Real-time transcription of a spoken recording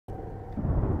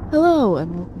Hello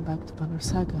and welcome back to Banner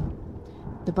Saga.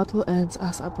 The battle ends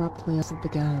as abruptly as it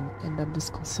began, and then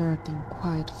disconcerting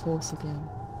quiet falls again.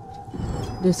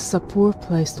 This is a poor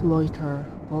place to loiter,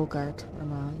 Volgard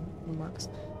remarks,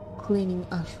 cleaning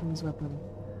Ashram's weapon.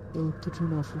 They look to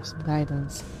Juno for some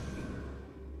guidance.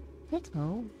 Heck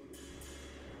no.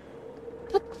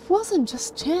 That wasn't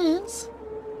just chance.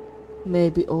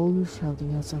 Maybe all your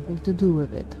shouting had something to do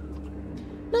with it.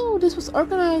 No, this was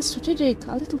organized, strategic,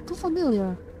 a little too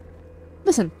familiar.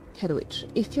 Listen, Head Witch,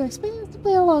 if you're expecting us to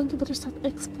play along, you better start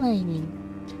explaining.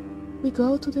 We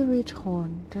go to the Ridge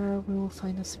Horn. There we will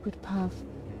find a secret path,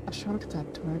 a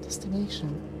shortcut to our destination.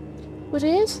 Which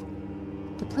is?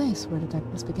 The place where the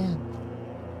darkness began.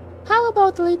 How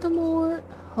about a little more?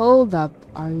 Hold up,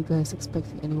 are you guys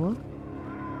expecting anyone?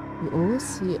 We all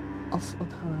see off on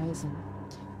the horizon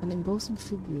an imposing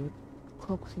figure,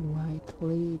 cloaked in white,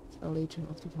 leads a legion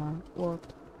of the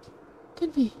warped. Can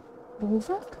be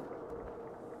Bulwark?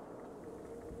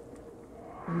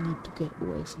 We need to get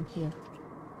away from here.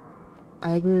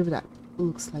 I agree with that.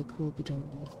 Looks like we'll be joining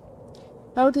you.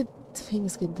 How did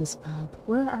things get this bad?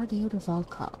 Where are the other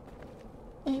Valka?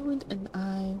 Eowyn and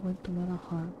I went to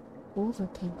Manahar. Wolver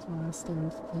came for us there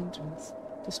with vengeance,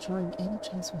 destroying any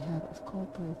chance we had of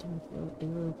cooperating with the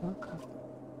other Valka.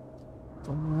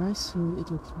 From where I saw,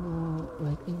 it looked more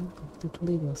like Eowyn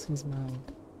completely lost his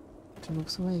mind. She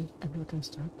looks away and returns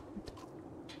to her point.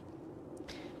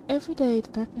 Every day the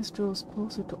darkness draws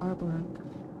closer to Arborang.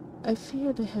 I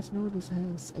fear they have no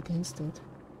defense against it.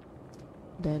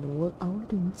 Then what are we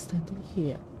doing standing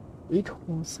here? Ridge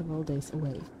Horn several days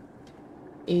away.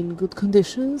 In good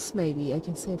conditions, maybe I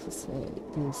can safely say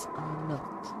these are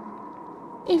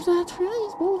not. If that really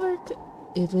is Bulwark,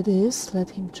 if it is, let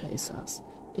him chase us.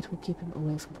 It will keep him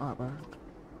away from Arborang.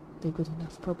 They've got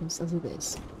enough problems as it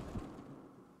is.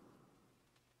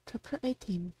 Chapter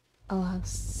 18. I'll have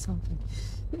something.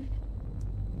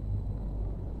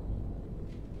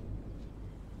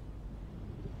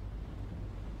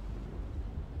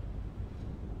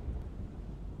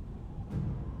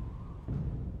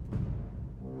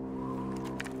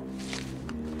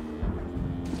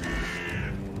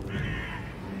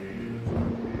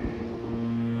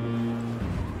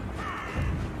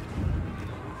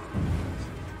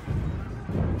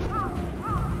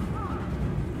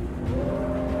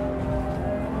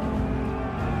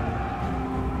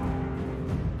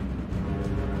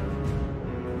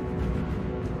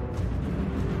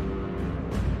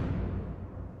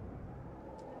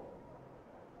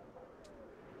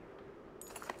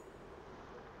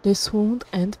 This won't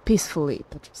end peacefully,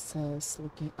 Petra says,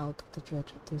 looking out of the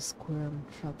dredge at the squirm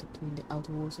shrouded between the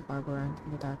outer walls of Arborang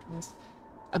in the darkness.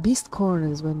 A beast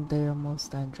corners when they are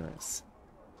most dangerous.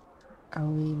 Are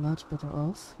we much better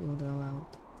off? You wonder aloud.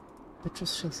 Petra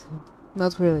shakes his head.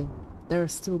 Not really. There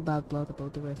is still bad blood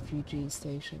about the refugee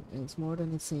station, and it's more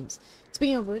than it seems.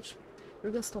 Speaking of which,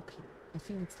 Ruga's talking. I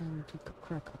think it's time to take a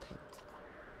crack at him.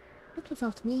 Not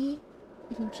without me.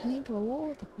 Even chained to a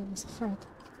wall, the man is a threat.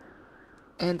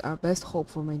 And our best hope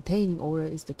for maintaining order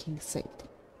is the king's safety.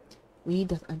 We need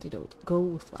that antidote. Go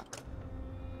with luck.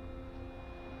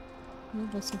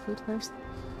 Get some food first.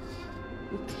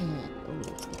 We can't. Oh,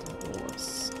 let's get a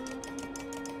horse. I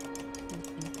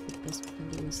think the best we can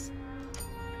do is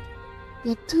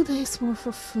get 2 days more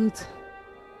for food.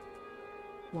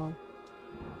 Wow.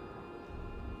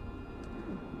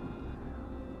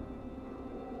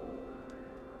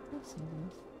 That's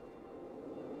enough.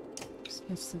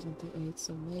 Have 78,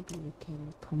 so maybe we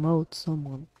can promote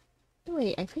someone.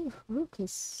 Anyway, I think Rook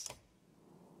is...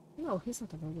 No, he's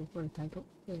not available for a title.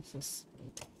 Let's just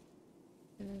wait.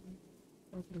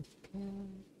 Probably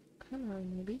Camera,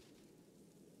 maybe?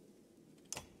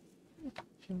 Yeah,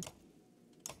 sure.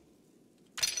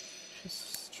 She's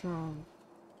strong.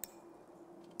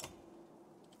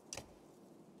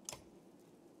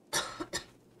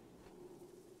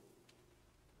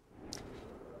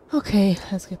 Okay,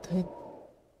 let's get to it.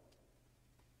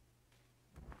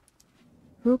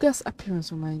 Ruga's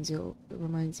appearance reminds you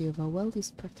of a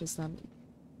well-used practice dummy.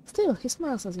 Still, he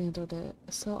smiles as you enter the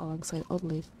cell alongside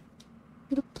Oddleaf.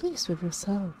 You look pleased with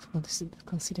yourself,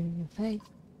 considering your fate.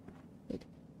 Wait,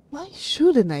 why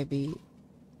shouldn't I be?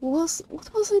 What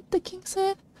was it the king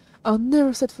said? I'll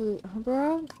never set foot in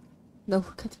Arborang? Now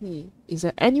look at me. Is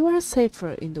there anywhere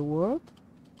safer in the world?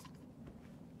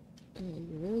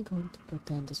 You're really going to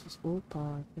pretend this was all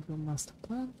part of your master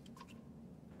plan?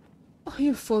 Oh,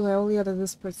 you fool, I only had a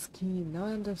desperate scheme. Now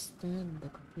I understand the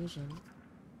confusion.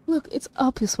 Look, it's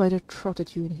obvious why they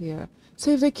trotted you in here.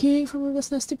 Save the king from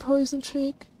Ruga's nasty poison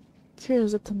trick.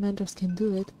 Curious that the mentors can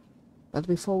do it. But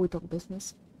before we talk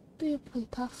business, do you play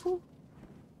fateful?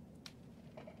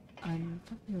 I'm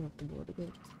familiar with the board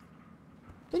game.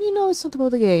 Then you know it's not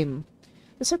about the game.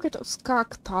 The secret of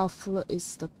Skak-Tafel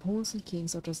is that pawns and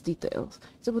kings are just details.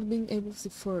 It's about being able to see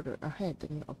further ahead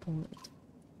than your opponent.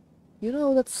 You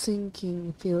know that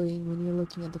sinking feeling when you're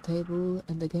looking at the table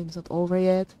and the game's not over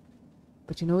yet?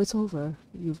 But you know it's over.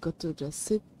 You've got to just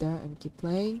sit there and keep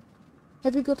playing.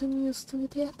 Have you gotten used to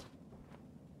it yet?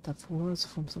 Tough words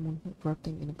from someone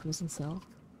rotting in a prison cell.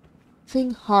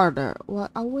 Think harder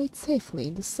while I wait safely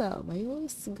in the cell. My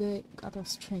always gather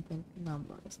strength and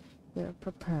numbers. We're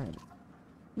prepared.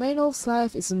 Maynolf's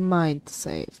life is mine to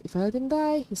save. If I let him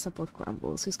die, his support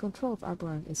crumbles. His control of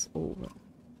Aberrant is over.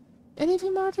 And if he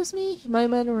murders me, my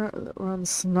men run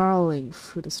snarling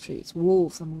through the streets,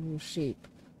 wolves among your sheep.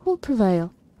 Who'll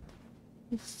prevail?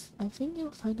 If I think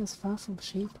you'll find us far from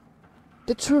sheep.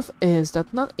 The truth is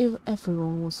that not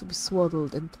everyone wants to be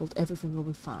swaddled and told everything will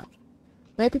be fine.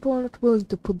 Many people are not willing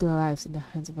to put their lives in the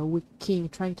hands of a weak king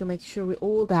trying to make sure we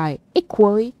all die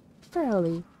equally,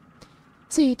 fairly.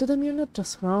 See, to them you're not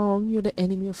just wrong, you're the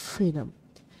enemy of freedom.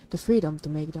 The freedom to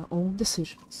make their own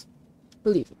decisions.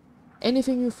 Believe me,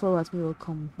 anything you throw at me will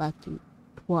come back to you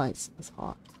twice as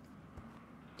hard.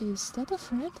 Is that a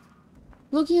threat?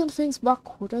 Looking at things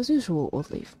backward as usual,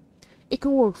 Oddleif. It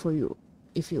can work for you,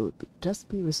 if you'll just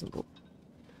be reasonable.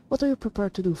 What are you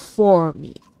prepared to do for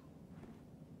me?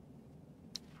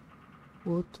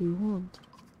 What do you want?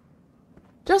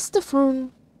 Just the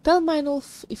throne. Tell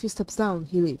Meinolf if he steps down,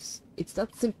 he leaves. It's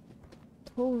that simple.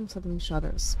 The whole room suddenly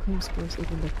shudders, screams burst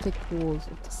even the thick walls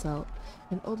of the cell,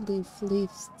 and Oddleif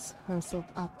lifts herself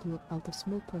up to look out the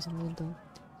small prison window.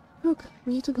 Look,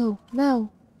 we need to go,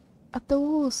 now! At the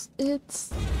walls,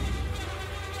 it's...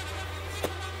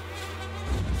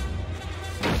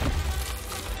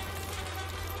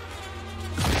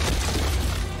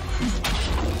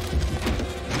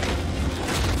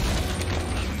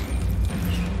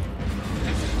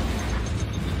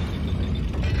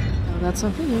 Now that's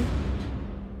something new.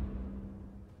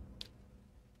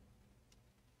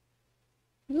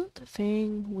 You know the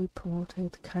thing we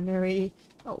promoted, Canary?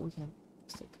 Oh, we can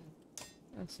stick it.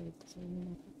 I'll say it doesn't mean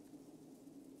anything.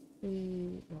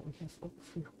 We have all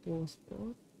 3 walls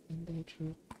board and they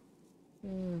drew.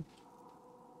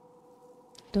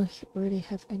 Don't really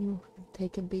have anyone who can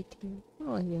take a beating.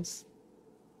 Oh, I guess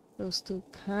those two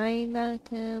kinda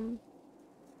can.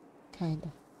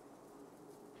 Kinda.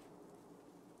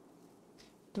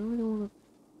 Don't really want to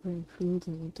bring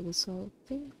Fielding into this, so I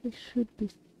think we should be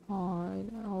fine.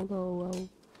 Although I'll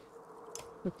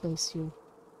replace you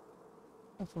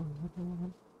for another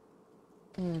one.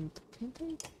 And can't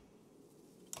I?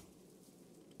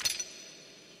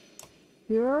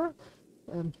 Here,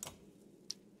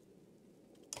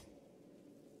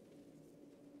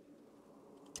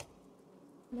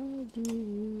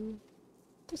 maybe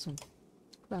this one.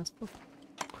 Last book,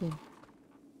 Queen.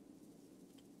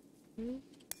 Okay.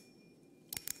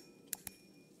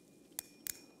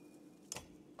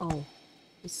 Oh,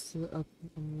 it's up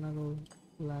on level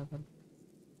 11.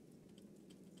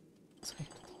 Sorry.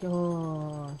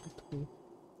 Oh, I have to be.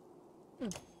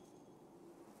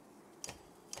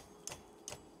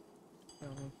 No,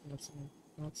 that's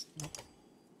not.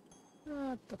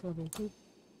 That level 2.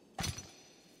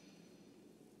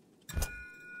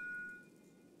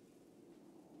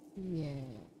 Yeah,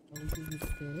 I'll give you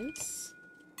this.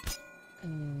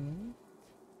 And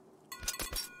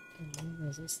then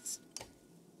resists.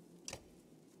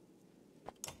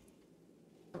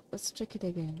 Oh, let's check it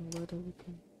again, whether we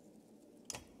can.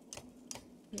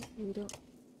 Yeah, we don't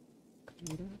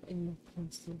have any more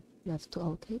points left to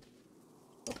allocate.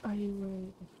 What are you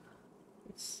wearing?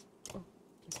 It's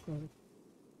just grab it.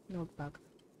 Not back.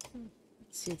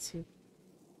 Let's see, it's you.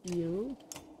 You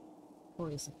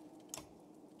poison.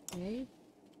 Okay.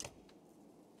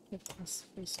 You have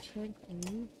 +3 strength and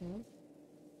you have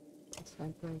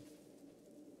 +5 break.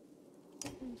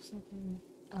 Something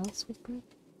else with break?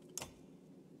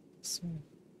 So,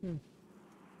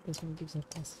 this one gives a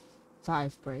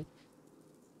 +5 break.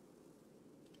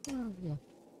 Oh yeah.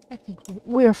 I think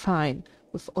we're fine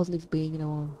with Oddleif being the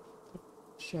one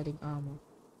shedding armor.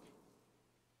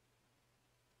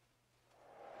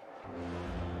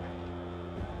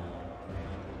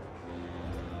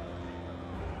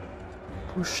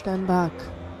 Push them back.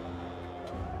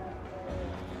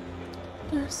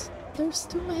 There's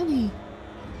too many.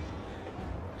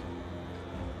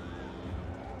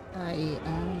 I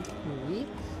agree.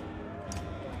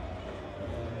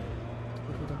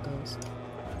 Who that goes?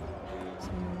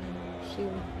 So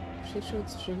she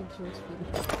shoots speed.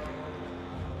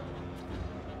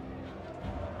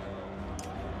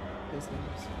 This is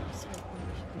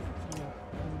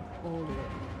all the way.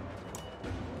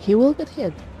 He will get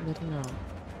hit, let me know.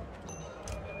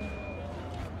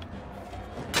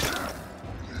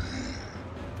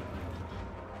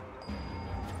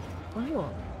 Oh.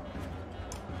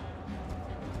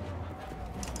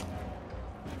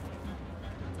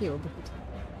 He will be hit.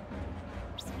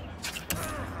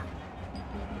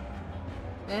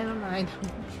 Never mind,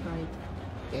 I'm right.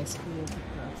 Yes, he will be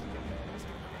hurt.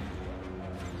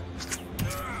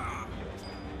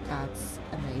 That's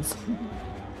amazing.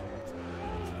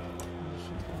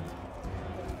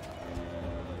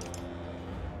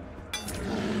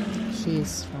 She is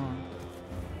strong.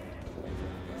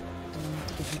 I need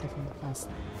to get rid of him fast.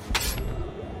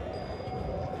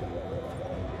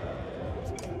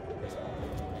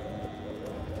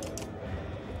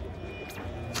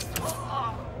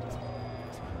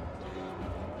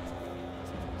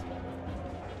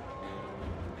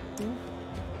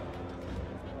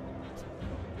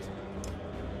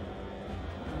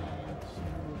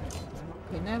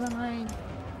 Okay, never mind.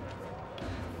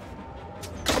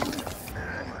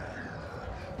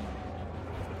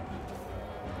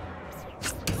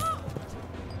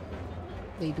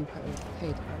 They do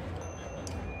hate her.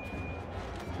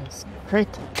 Yes,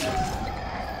 great.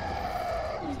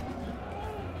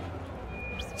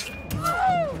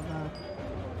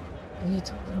 I need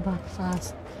to go back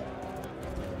fast.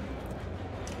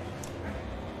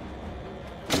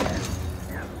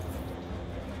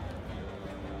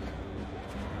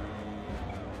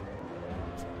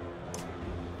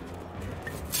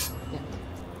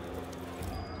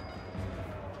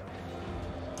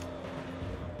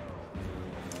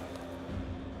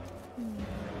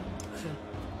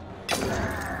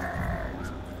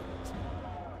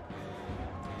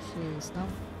 Now.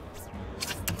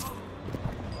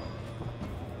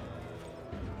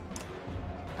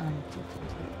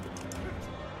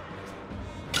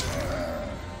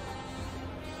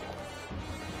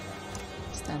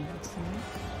 Stand next to me.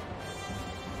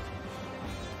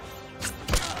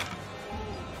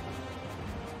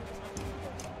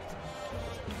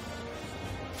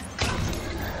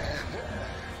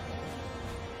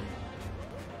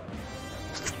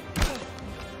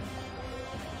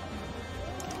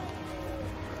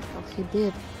 He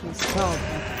did his job,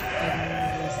 but I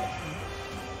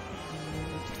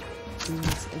don't know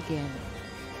this again.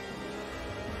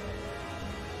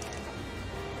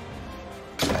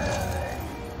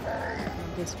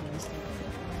 This one is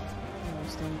no,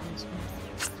 stay this one.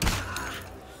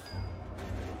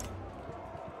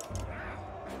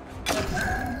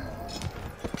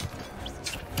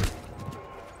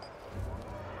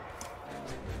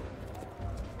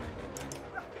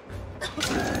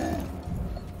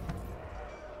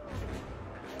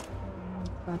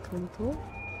 Back really cool.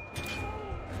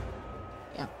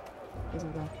 Yeah,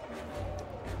 isn't that?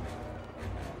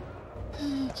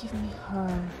 Give me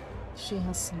her. She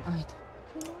has some item.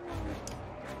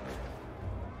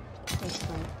 That's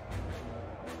fine.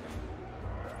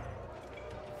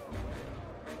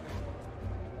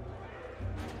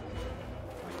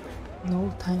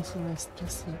 No time for rest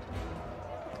just yet.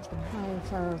 Because I'm high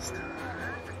first.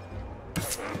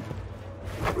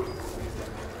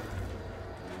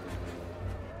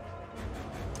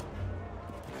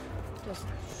 Just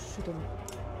shoot him.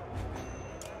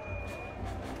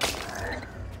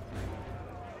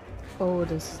 Oh,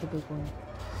 this is the big one.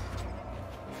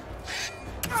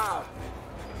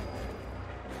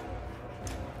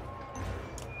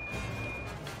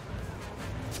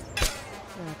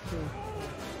 Right here.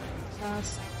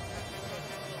 Fast.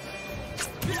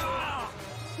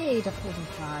 Hey, that wasn't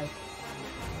fly.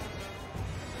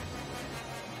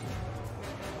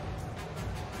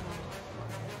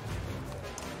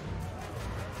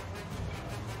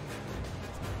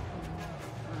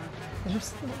 There's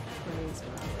still plays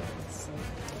around there, so.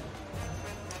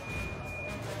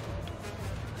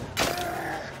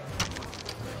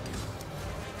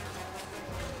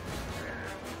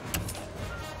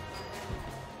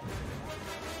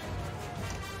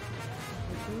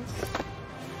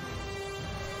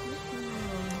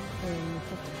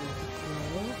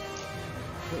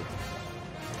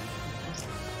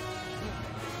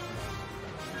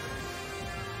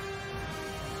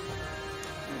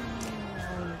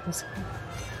 This one.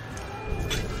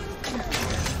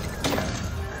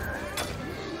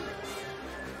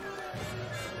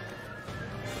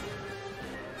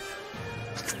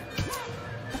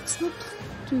 That's not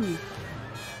too.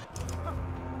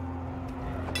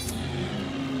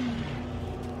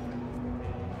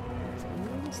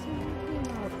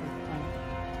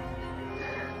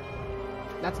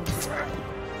 That's interesting.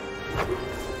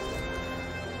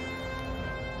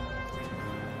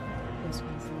 This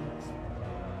one's next.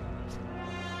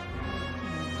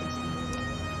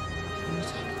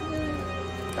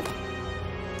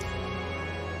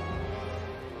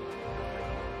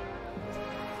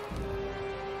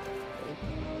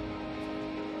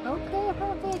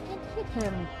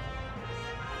 him.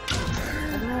 I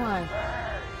don't know why.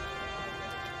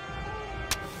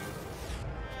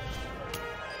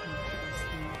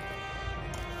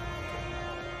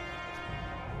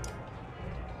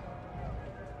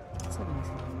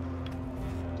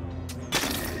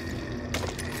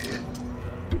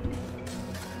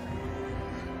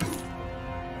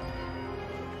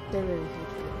 They're really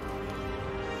hateful.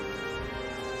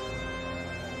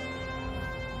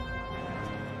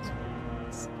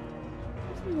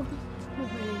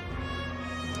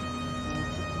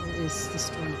 Is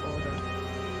destroying order.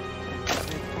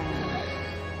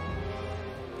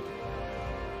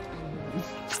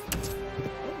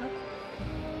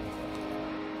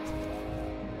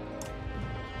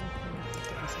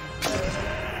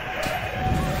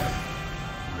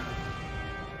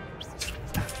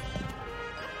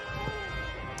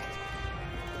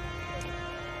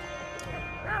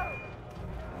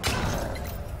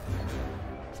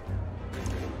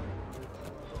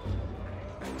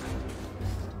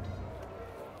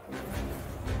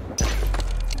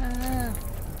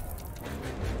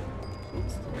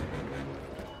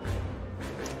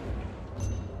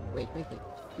 Wait.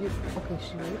 Okay,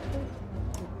 she wrote it?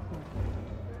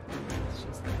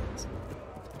 She's not.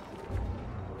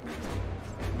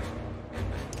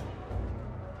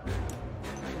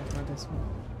 That's not this one.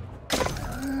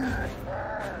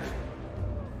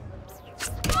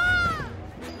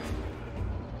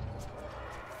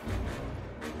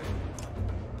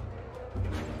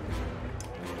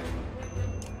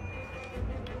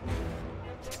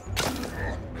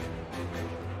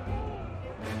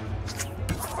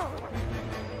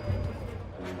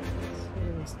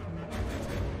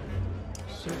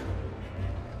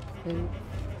 Then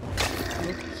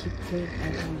keep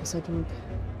going on the side road.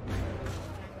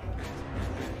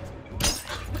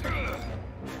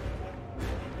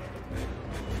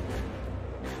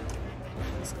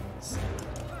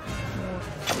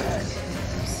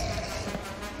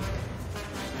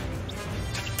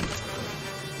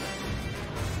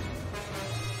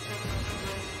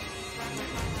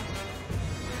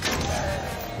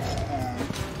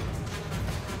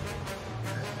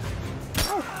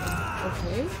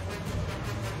 Okay.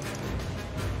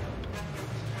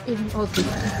 Even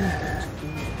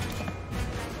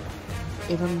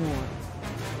even more.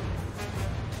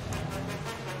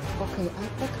 Okay,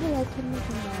 I can make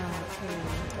him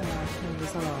turn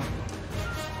this along.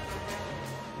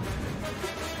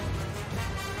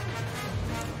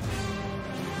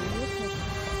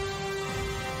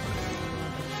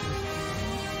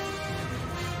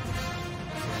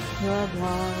 You're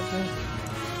blind.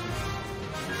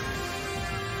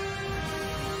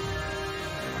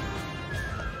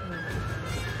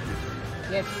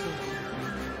 Yes.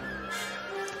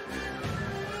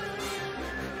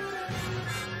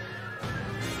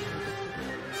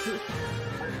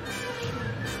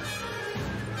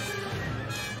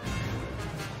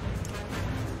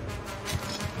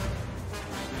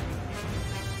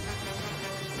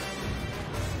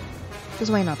 Because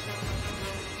why not?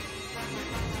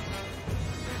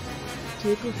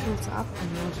 Keep your shields up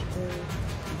and watch the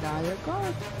dire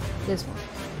guard. This one.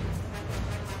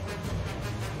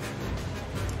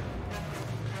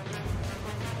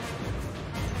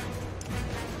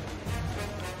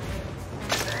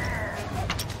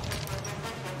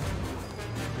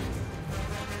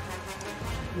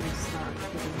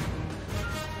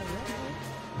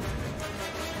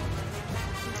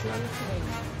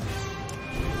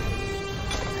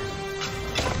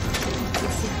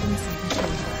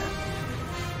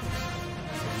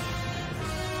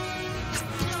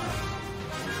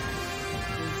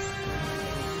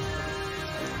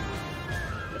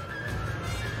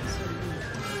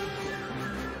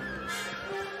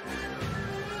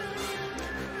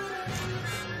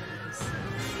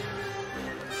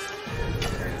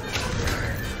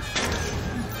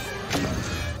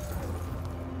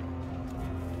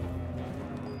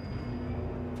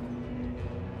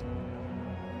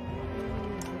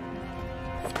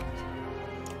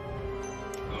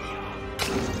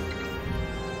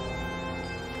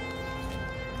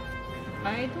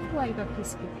 I don't like that he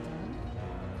skipped that.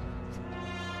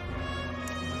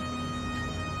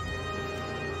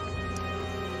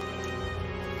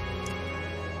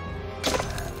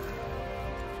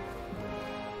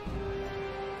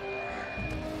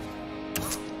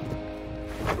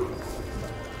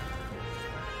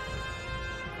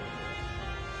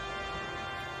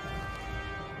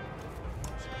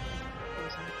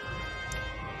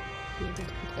 Be able to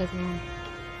put everyone,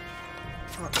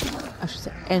 or I should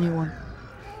say anyone.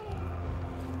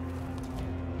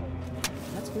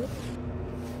 That's good.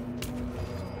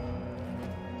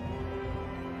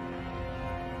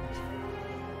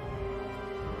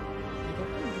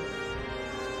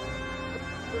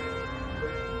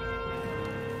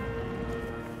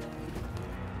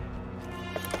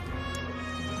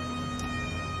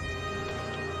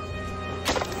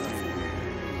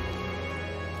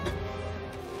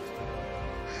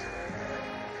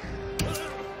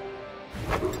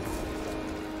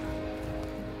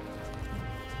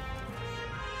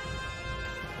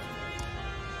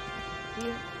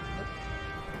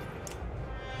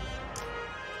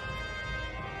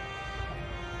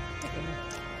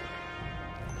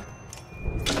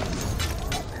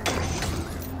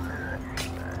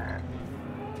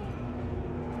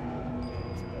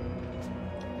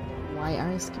 Why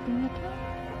are you skipping it?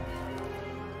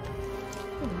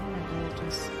 Oh, maybe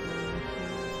just stuff.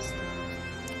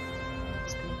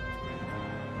 That's good.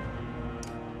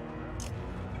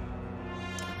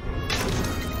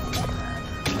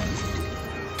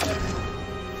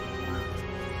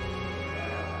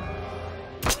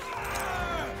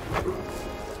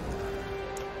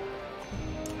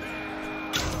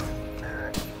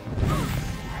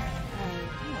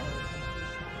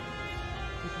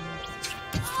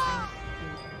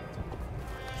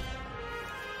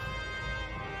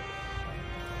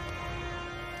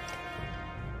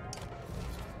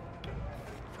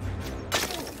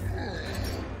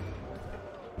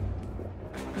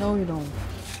 No, you don't.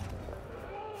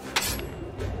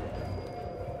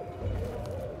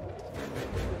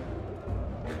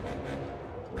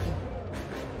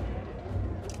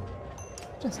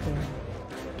 Just kidding.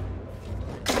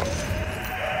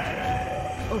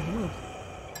 Oh, no.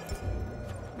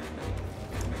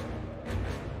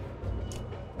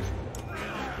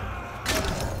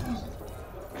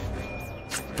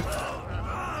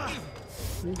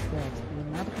 Use that. You're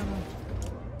not gonna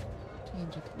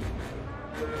change it.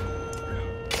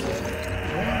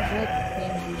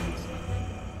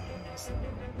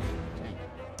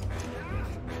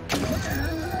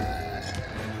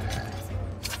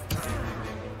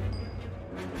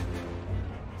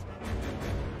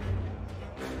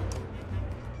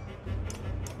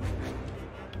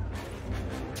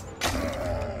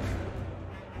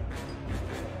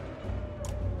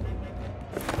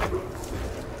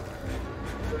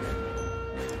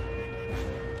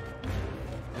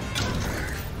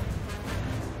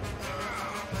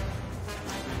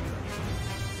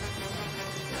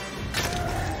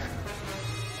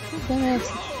 Damn it.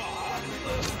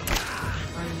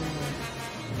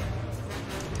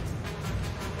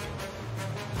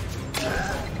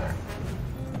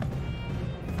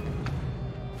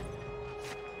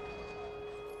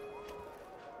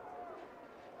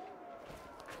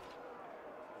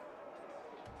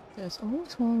 There's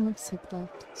always one lipstick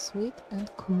left. Sweet and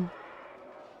cool.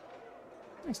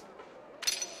 Nice.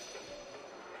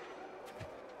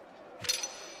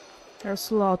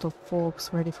 There's a lot of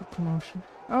folks ready for promotion.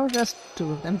 Or just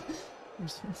two of them.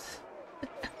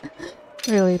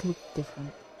 Really, it looked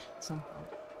different somehow.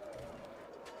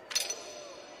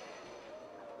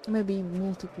 Maybe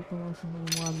multiple promotion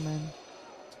in one man.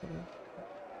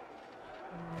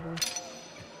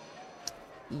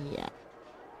 Yeah.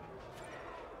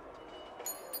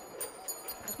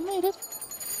 You made it.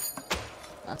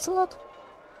 That's a lot.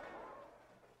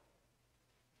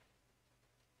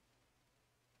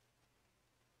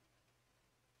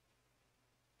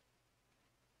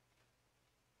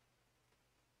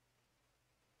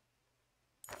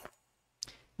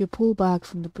 You pull back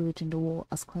from the breach in the wall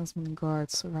as clansmen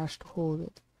guards rush to hold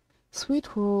it. Sweat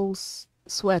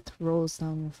rolls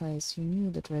down your face. You knew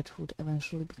that red would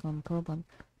eventually become a problem,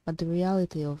 but the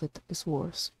reality of it is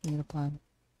worse. You need a plan.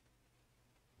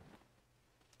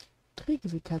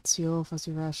 Trigvi cuts you off as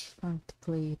you rush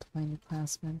frantically to find your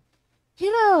clansmen.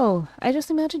 You know, I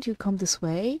just imagined you'd come this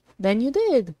way. Then you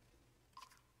did.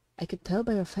 I could tell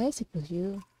by your face it was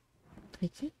you.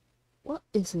 Trigvi? What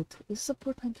is it? Is this a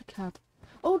poor time to chat?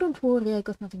 Oh, don't worry, I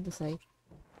got nothing to say.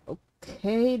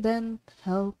 Okay, then,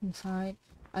 help me find.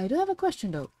 I do have a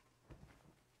question, though.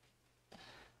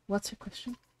 What's your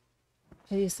question?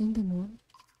 Have you seen the moon?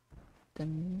 The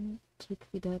moon?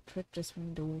 Trigvi, the dredge is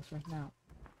from the wolves right now.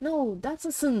 No, that's a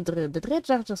Sindre. The dredge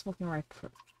are just walking right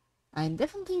through. I'm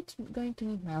definitely going to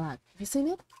need my luck. Have you seen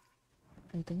it?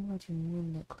 Are you talking about your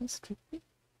moon necklace, Trigvi?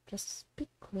 Just speak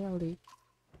clearly.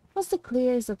 What's the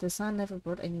clear is that the sun never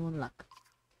brought anyone luck.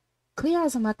 Clear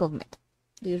as a map of met.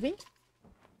 Do you think?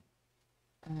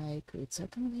 I could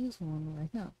certainly use one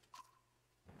right now.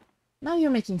 Now you're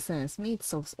making sense. Meat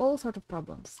solves all sorts of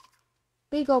problems.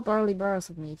 Big old barley bars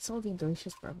of meat solving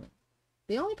delicious problem.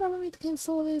 The only problem it can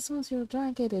solve is once your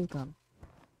giant it is gone.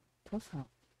 Profound.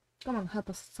 Come on, help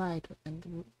us fight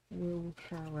and we'll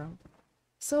share around.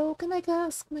 So, can I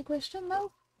ask my question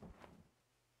now?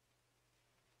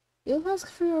 You've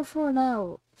asked 3 or 4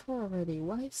 now. 4 already.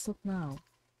 Why stop now?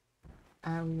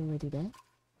 Are we already there?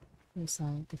 You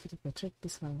sigh, defeated by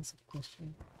Trigvi's lines of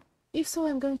questioning. If so,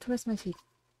 I'm going to rest my feet.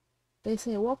 They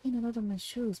say walk in and out of my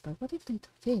shoes, but what if they don't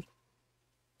fit?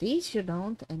 These you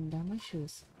don't, and they're my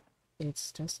shoes.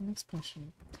 It's just an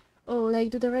expression. Oh,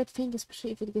 like do the right thing,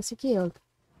 especially if it gets you killed.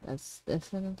 That's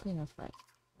definitely not right.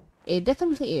 It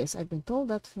definitely is. I've been told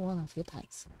that one a few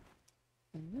times.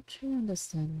 I'm not sure I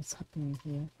understand what's happening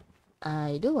here.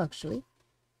 I do, actually.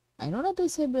 I know that they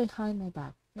say behind my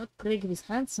back, not prig is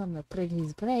handsome, not prig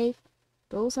is brave.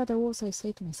 Those are the words I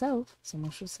say to myself.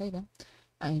 Someone should say them.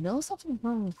 I know something's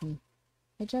wrong with me.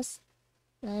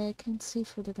 I can't see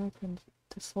through the dark and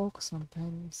the fog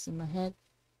sometimes in my head.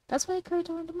 That's why I carried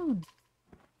around the moon.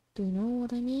 Do you know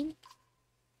what I mean?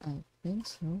 I think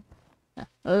so.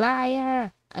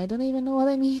 Liar! I don't even know what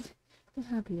I mean. I'm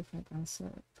happy you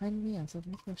finally answered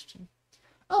my question.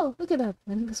 Oh, look at that!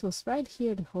 My necklace was right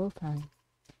here the whole time.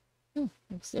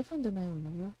 Looks different than I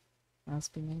remember.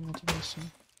 Must be my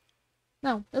imagination.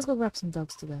 Now, let's go grab some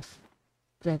dogs to death.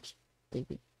 Dredge,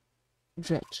 baby.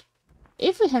 Dredge.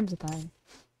 If we have the time.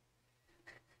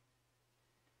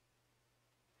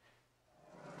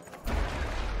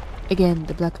 Again,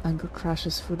 the black anchor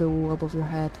crashes through the wall above your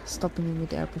head, stopping in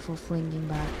midair before flinging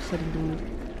back, threading the wood.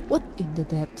 What in the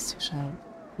depths, you shout.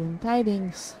 Grim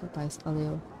tidings, replies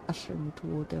Aleo, ushering you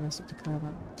toward the rest of the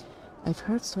caravan. I've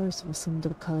heard stories of some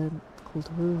called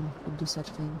Rune who do such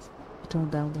things. He torn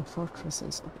down the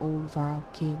fortresses of old Varl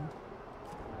King.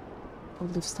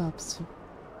 Olive stops.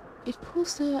 It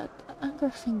pulls the anchor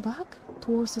thing back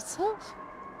towards itself,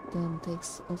 then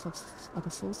takes off at a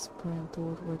full sprint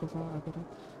toward where the Varl are gathered.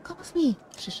 Come with me,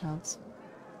 she shouts.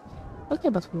 Okay,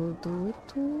 but we'll do it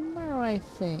tomorrow, I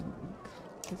think.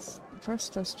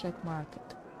 First, let's check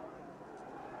market.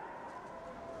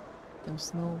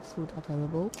 There's no food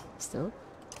available still.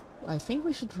 I think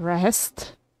we should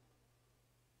rest.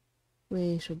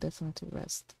 We should definitely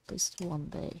rest at least one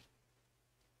day.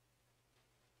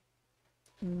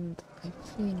 And I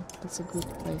think that's a good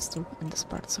place to end this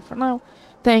part. So for now,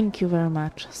 thank you very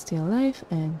much. Stay alive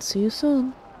and see you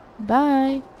soon.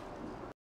 Bye!